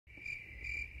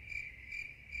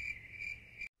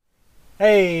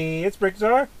Hey, it's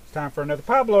BrickTsar. It's time for another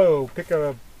Pablo. Pick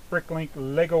a Bricklink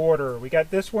Lego order. We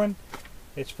got this one.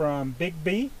 It's from Big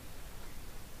B.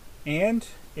 And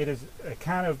it is a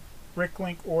kind of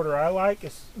Bricklink order I like.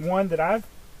 It's one that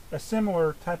a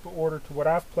similar type of order to what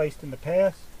I've placed in the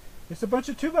past. It's a bunch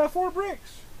of 2x4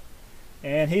 bricks.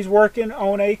 And he's working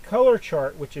on a color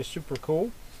chart, which is super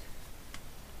cool.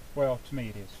 Well, to me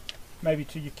it is. Maybe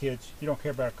to your kids. You don't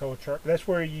care about a color chart. But that's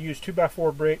where you use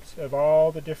 2x4 bricks of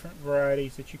all the different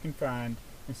varieties that you can find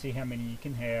and see how many you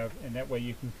can have, and that way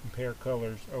you can compare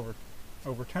colors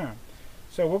over time.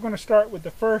 So we're going to start with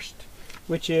the first,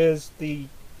 which is the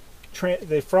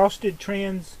frosted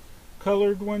trans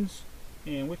colored ones.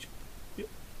 And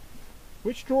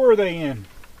which drawer are they in?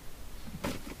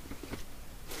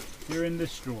 They're in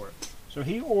this drawer. So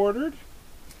he ordered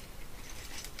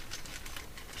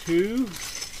 2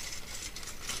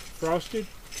 frosted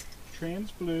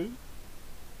trans blue,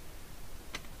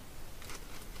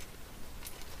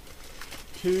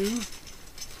 2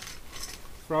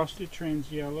 frosted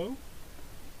trans yellow,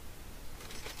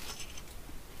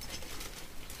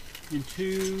 and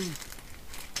 2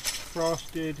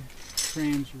 frosted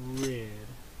trans red.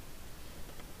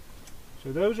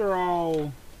 So those are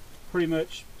all pretty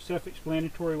much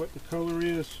self-explanatory what the color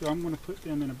is, so I'm going to put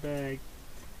them in a bag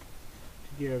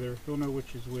together. You'll know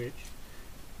which is which.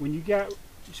 When you got,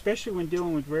 especially when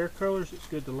dealing with rare colors, it's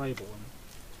good to label them,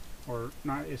 or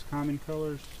not as common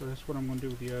colors. So that's what I'm going to do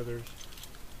with the others.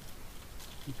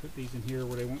 And put these in here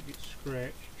where they won't get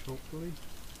scratched, hopefully.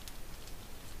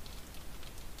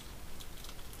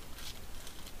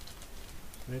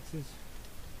 That's it's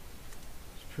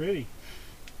pretty.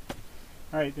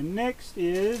 Alright, the next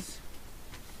is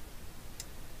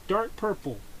dark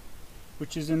purple,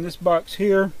 which is in this box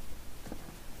here.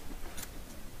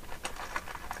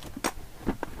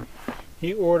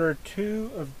 He ordered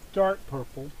 2 of dark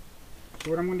purple.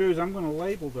 So what I'm going to do is I'm going to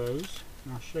label those,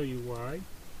 and I'll show you why.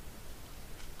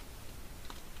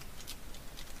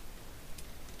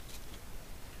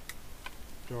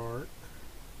 Dark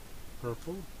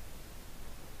purple.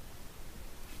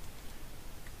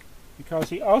 Because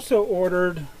he also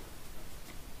ordered,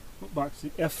 what box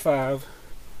is it? F5.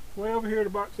 Way over here to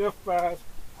box F5.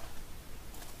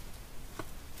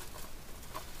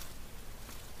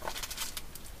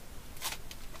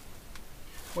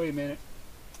 Wait a minute.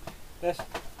 That's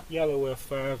yellow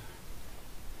F5.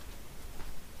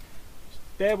 It's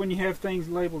bad when you have things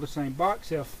labeled the same.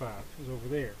 Box F5 is over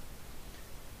there.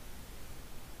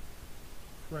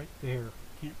 Right there.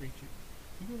 Can't reach it.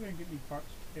 You go there and get me box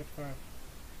F5.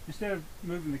 Instead of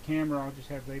moving the camera, I'll just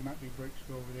have they might be bricks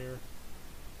go over there.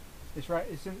 It's right.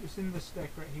 It's in this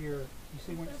stack right here. You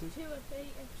see when it says F2, F8,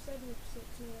 F7, F6.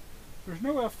 There's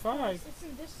no F5. It's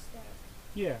in this stack.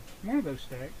 Yeah, one of those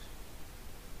stacks.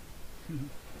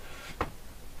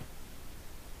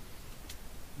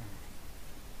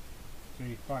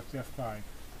 See, box F5.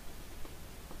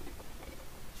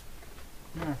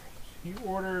 Now, he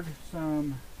ordered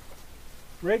some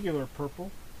regular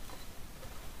purple.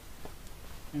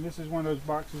 And this is one of those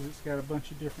boxes that's got a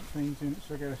bunch of different things in it,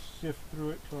 so I gotta sift through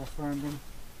it till I find them.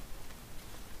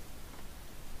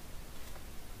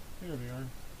 There they are.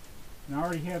 And I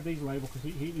already have these labeled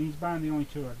because he's buying the only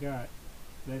 2 I got.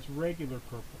 That's regular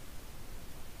purple.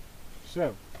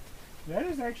 So, that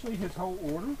is actually his whole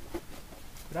order.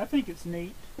 But I think it's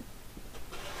neat.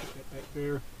 Put that back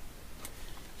there.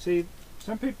 See,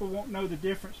 some people won't know the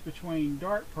difference between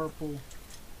dark purple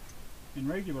and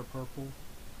regular purple.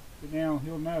 But now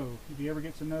he'll know. If he ever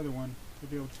gets another one, he'll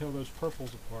be able to tell those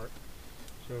purples apart.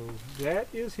 So that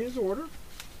is his order.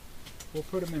 We'll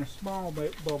put them in a small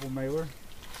bubble mailer.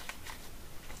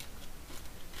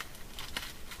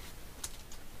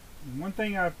 And one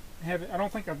thing I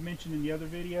don't think I've mentioned in the other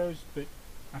videos, but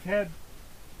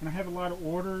when I have a lot of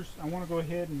orders, I want to go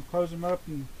ahead and close them up,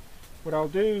 and what I'll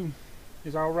do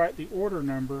is I'll write the order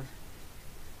number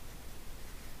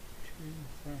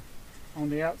on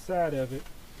the outside of it.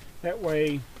 That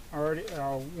way I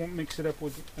won't mix it up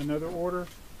with another order.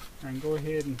 I can go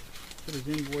ahead and put his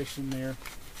invoice in there.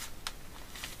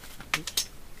 Oops.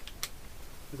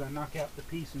 As I knock out the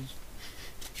pieces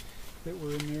that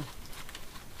were in there.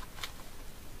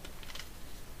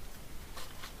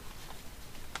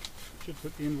 Should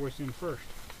put the invoice in first.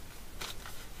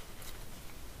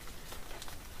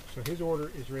 So his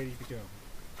order is ready to go.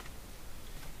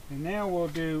 And now we'll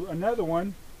do another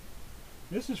one.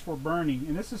 This is for burning,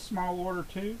 and this is a small order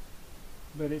too,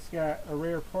 but it's got a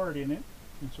rare part in it,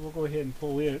 and so we'll go ahead and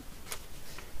pull it.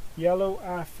 Yellow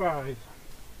I5.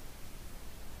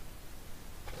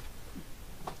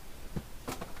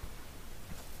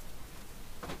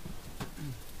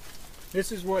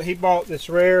 This is what he bought. This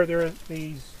rare. There are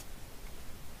these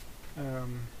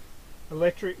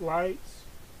electric lights.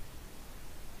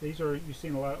 These are, you've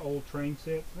seen a lot of old train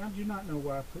sets. I do not know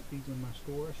why I put these in my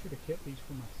store. I should have kept these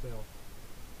for myself.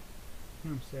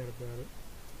 I'm sad about it.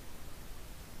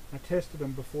 I tested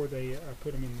them before I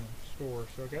put them in the store.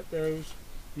 So I got those.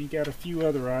 And you got a few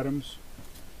other items.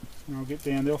 And I'll get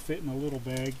down. They'll fit in a little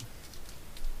bag.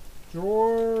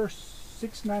 Drawer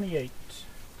 698.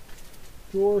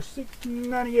 Drawer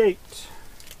 698.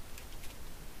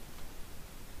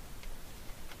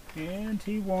 And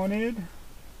he wanted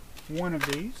one of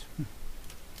these.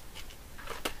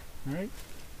 Alright.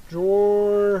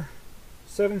 Drawer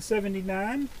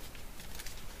 779.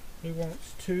 He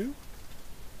wants two.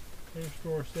 There's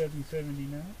drawer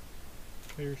 779.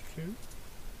 There's two.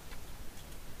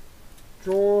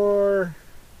 Drawer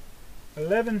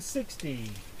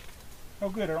 1160. Oh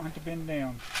good, I don't have to bend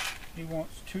down. He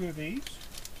wants two of these.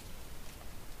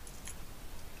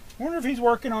 Wonder if he's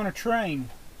working on a train.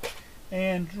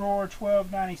 And drawer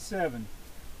 1297.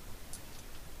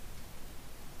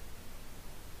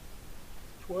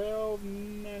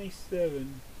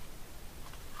 1297.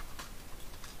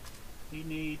 He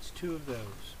needs two of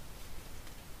those.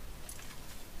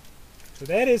 So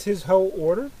that is his whole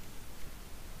order.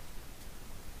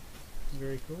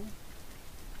 Very cool.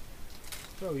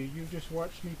 So you just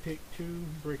watched me pick two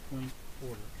Bricklink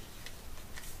orders.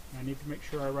 I need to make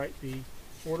sure I write the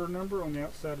order number on the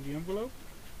outside of the envelope.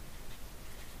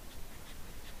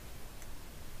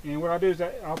 And what I'll do is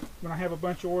when I have a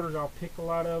bunch of orders, I'll pick a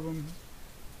lot of them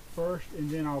first, and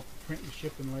then I'll print the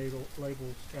shipping labels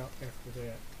out after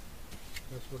that.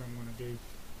 That's what I'm going to do.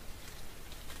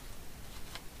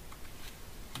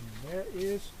 And that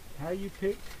is how you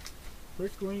pick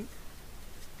Bricklink.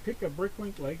 Pick a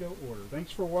Bricklink Lego order.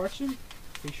 Thanks for watching.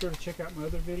 Be sure to check out my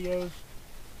other videos.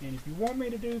 And if you want me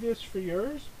to do this for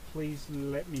yours, please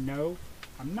let me know.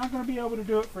 I'm not going to be able to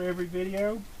do it for every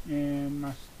video, and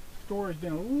my store has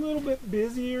been a little bit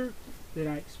busier than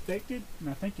I expected, and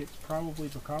I think it's probably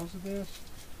because of this.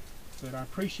 But I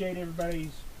appreciate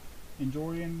everybody's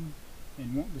enjoying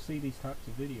and wanting to see these types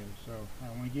of videos. So I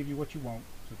want to give you what you want.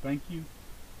 So thank you.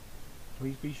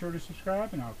 Please be sure to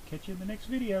subscribe, and I'll catch you in the next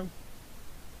video.